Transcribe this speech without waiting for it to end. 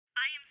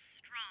I am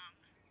strong.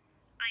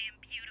 I am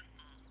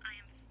beautiful. I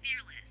am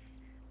fearless.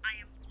 I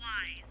am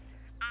wise.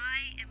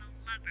 I am a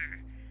lover.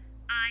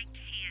 I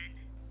can.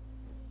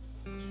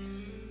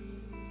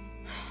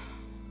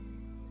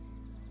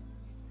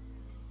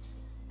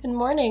 Good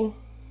morning.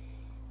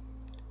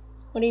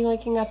 What are you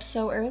waking up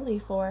so early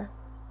for?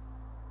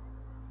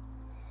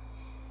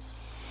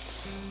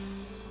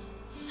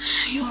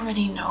 You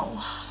already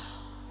know.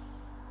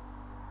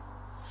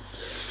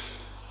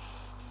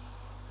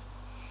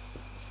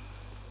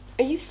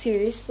 Are you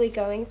seriously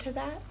going to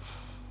that?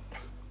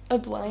 A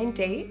blind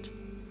date?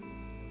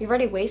 You've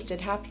already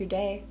wasted half your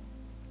day.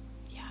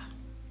 Yeah.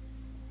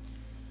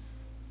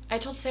 I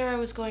told Sarah I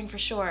was going for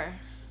sure.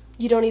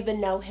 You don't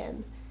even know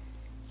him.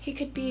 He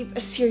could be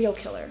a serial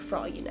killer for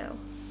all you know.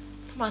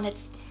 Come on,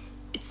 it's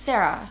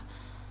Sarah.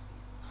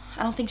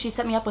 I don't think she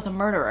set me up with a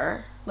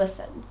murderer.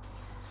 Listen,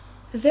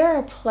 there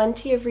are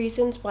plenty of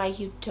reasons why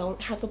you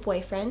don't have a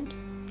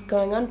boyfriend.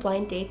 Going on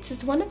blind dates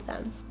is one of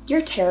them.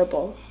 You're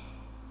terrible.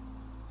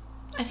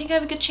 I think I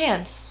have a good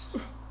chance.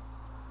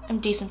 I'm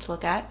decent to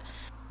look at.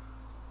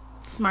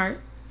 Smart.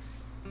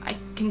 I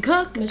can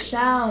cook.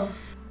 Michelle,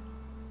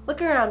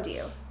 look around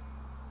you.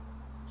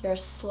 You're a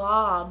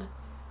slob.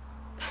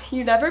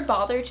 You never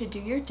bother to do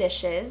your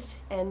dishes,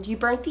 and you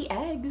burnt the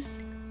eggs.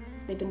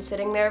 They've been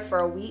sitting there for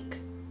a week.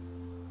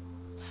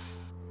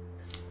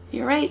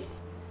 You're right.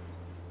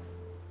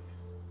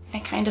 I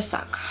kinda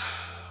suck.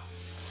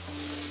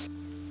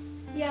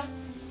 Yeah.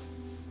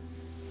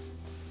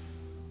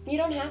 You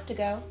don't have to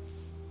go.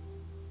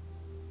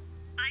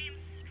 I am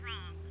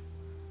strong.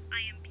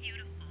 I am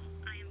beautiful.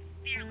 I am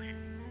fearless.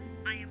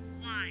 I am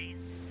wise.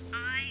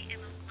 I am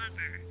a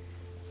lover.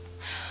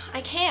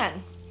 I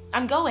can.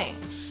 I'm going.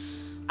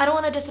 I don't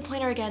want to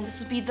disappoint her again. This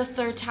would be the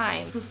third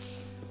time.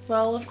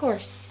 Well, of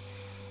course.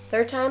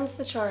 Third time's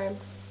the charm.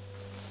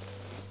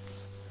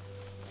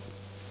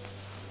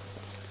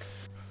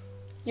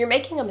 You're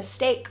making a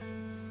mistake.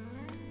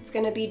 It's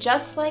gonna be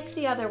just like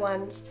the other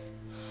ones.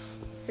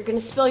 You're gonna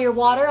spill your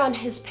water on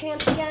his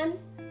pants again.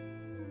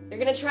 You're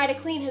gonna try to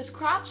clean his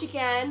crotch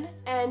again,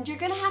 and you're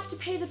gonna have to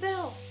pay the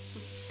bill.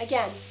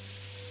 Again.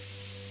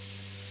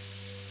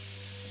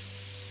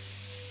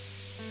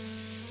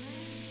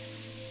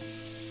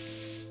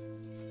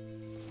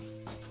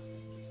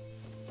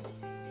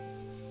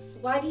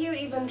 Why do you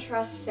even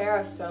trust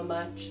Sarah so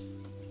much?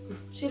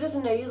 She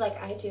doesn't know you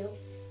like I do.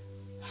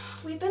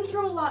 We've been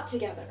through a lot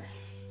together.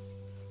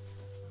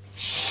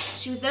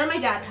 She was there when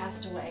my dad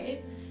passed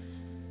away.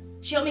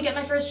 She helped me get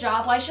my first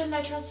job. Why shouldn't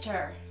I trust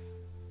her?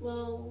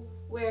 Well,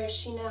 where is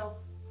she now?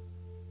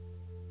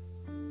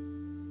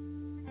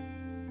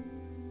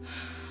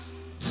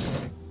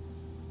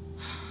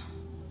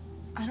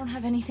 I don't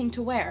have anything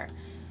to wear.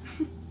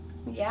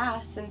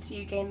 Yeah, since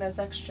you gained those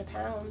extra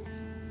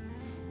pounds.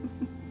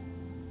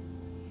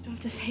 You don't have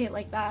to say it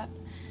like that.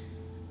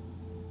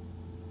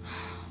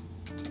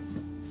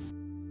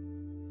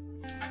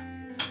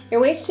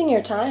 You're wasting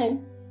your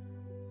time.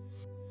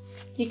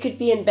 You could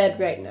be in bed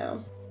right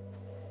now.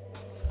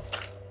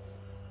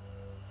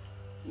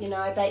 You know,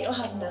 I bet you'll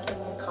have nothing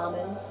in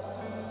common.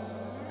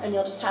 And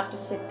you'll just have to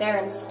sit there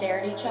and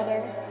stare at each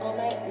other all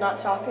night, not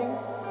talking.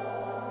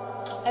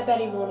 I bet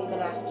he won't even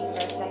ask you for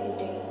a second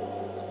date.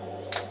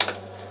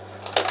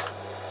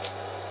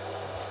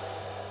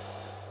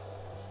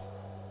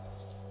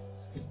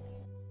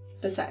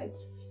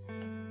 Besides,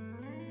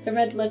 the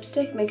red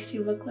lipstick makes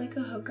you look like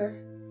a hooker.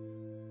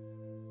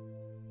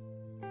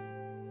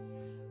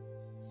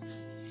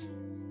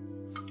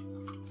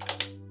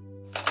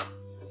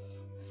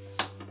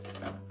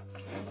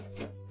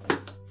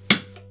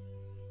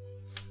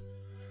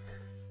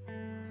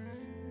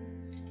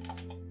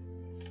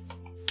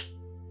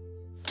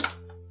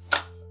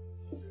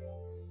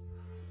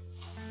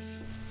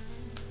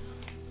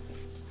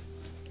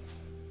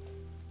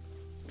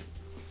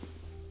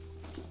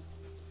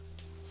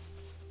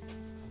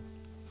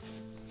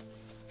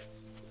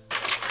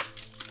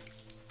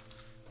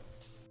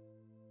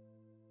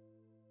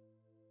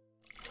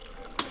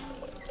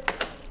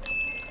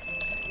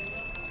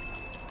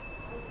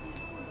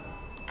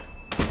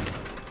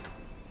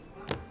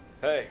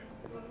 Hey,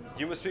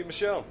 you must be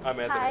Michelle. I'm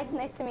Anthony. Hi,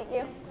 nice to meet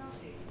you.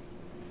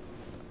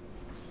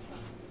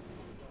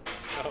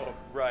 Oh,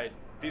 right.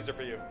 These are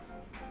for you.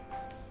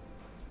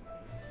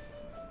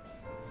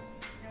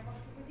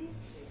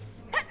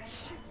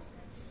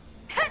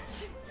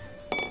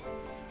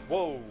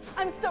 Whoa.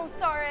 I'm so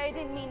sorry, I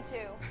didn't mean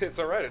to. It's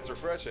all right. It's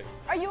refreshing.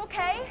 Are you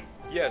okay?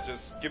 Yeah,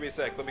 just give me a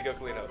sec. Let me go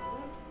clean up.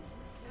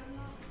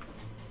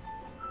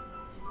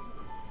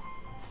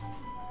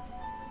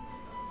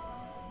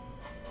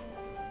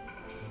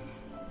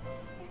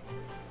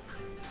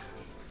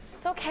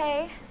 It's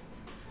okay.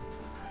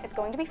 It's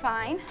going to be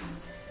fine.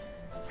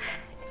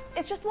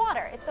 It's just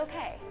water. It's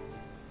okay.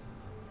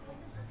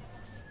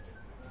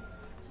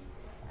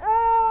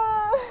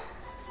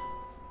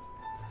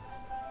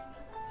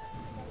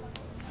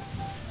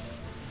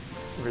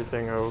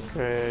 Everything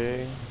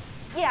okay?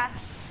 Yeah,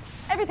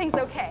 everything's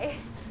okay.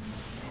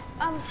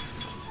 Can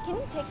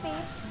you take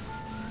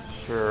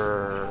these?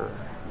 Sure.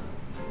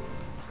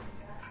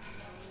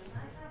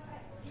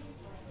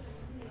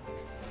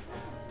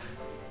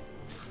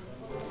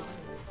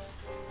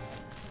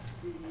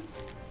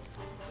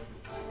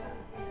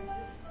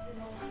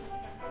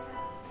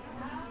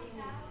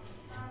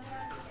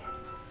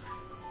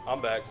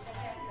 I'm back.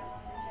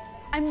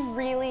 I'm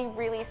really,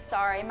 really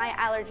sorry. My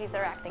allergies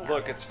are acting up.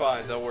 Look, it's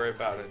fine. Don't worry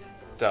about it.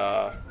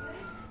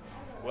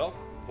 Well,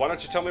 why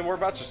don't you tell me more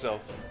about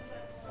yourself?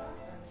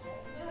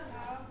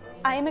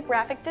 I am a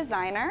graphic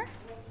designer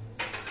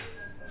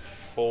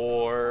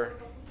For...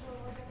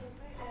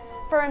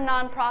 for a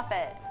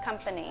nonprofit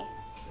company.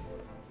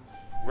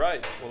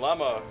 Right. Well,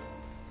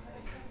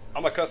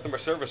 I'm a customer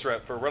service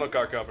rep for a rental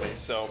car company,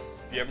 so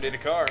if you ever need a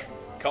car,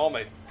 call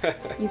me.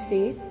 You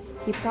see,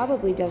 he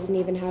probably doesn't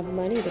even have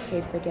money to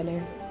pay for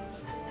dinner.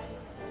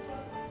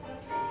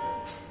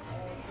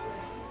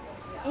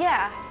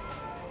 Yeah.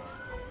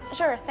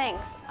 Sure,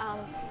 thanks. I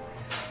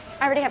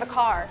already have a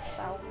car,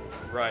 so.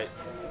 Right.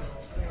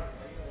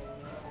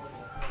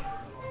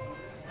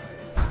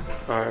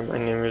 Hi, my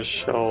name is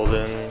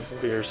Sheldon.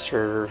 I'll be your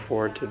server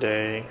for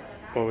today.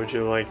 What would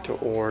you like to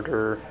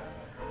order?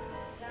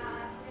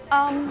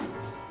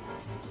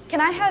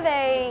 Can I have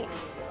a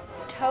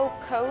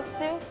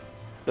tonkotsu?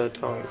 The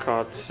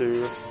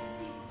tonkatsu.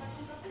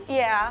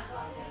 Yeah.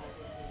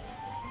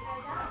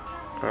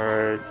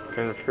 Alright,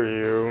 and for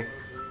you?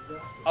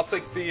 I'll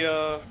take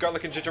the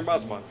garlic and ginger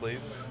mazamon,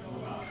 please.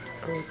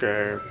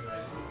 Okay.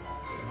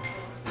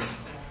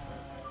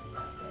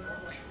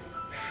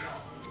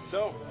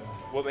 So,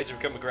 what made you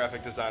become a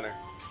graphic designer?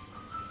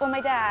 Well,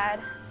 my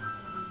dad,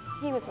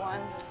 he was one.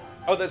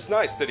 Oh, that's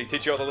nice. Did he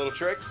teach you all the little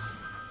tricks?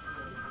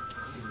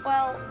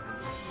 Well,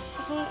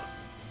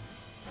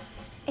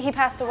 he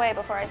passed away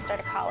before I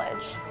started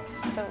college,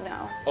 so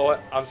no. Oh,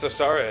 I'm so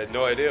sorry. I had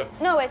no idea.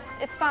 No,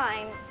 it's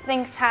fine.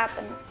 Things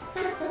happen.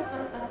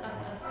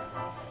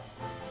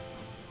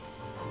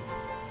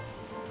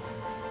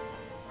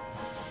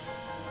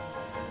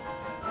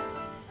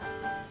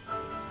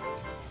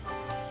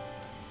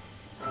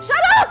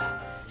 Shut up!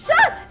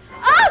 Shut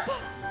up!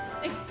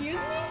 Excuse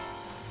me?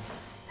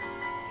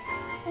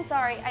 I'm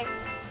sorry.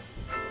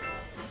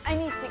 I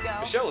need to go.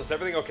 Michelle, is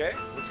everything okay?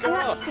 What's I'm going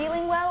not on?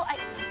 feeling well.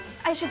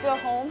 I should go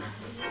home.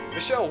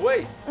 Michelle,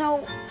 wait.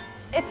 No,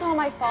 it's all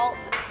my fault.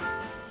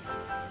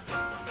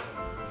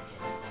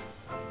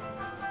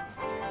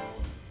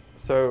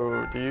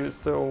 So, do you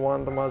still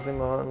want the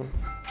mazamon?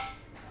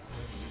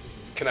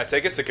 Can I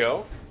take it to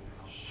go?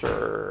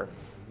 Sure.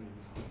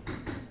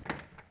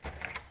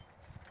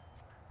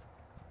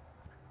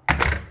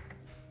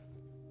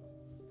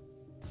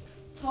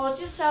 Told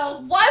you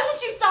so. Why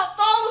won't you stop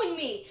following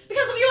me?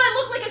 Because of you, I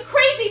look like a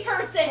crazy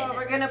person. Oh,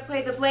 we're gonna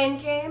play the blame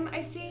game,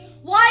 I see.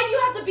 Why do you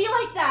have to be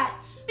like that?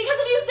 Because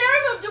of you,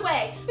 Sarah moved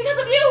away.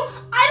 Because of you,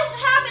 I don't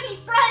have any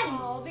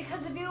friends. Oh,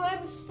 because of you,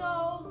 I'm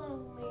so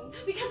lonely.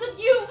 Because of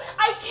you,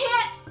 I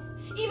can't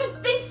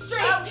even think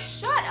straight. Oh,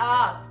 shut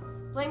up.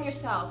 Blame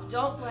yourself.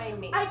 Don't blame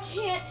me. I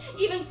can't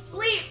even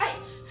sleep.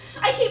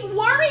 I keep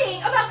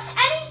worrying about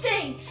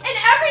anything and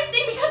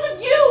everything because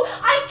of you.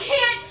 I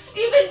can't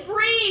even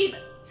breathe.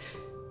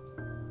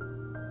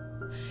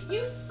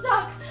 You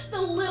suck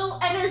the little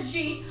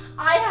energy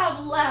I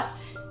have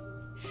left.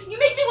 You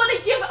make me want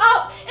to give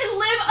up and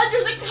live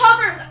under the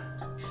covers.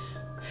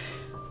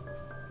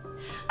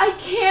 I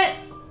can't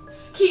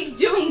keep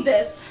doing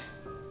this.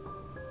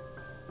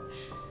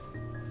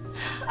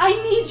 I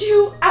need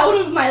you out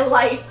of my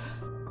life.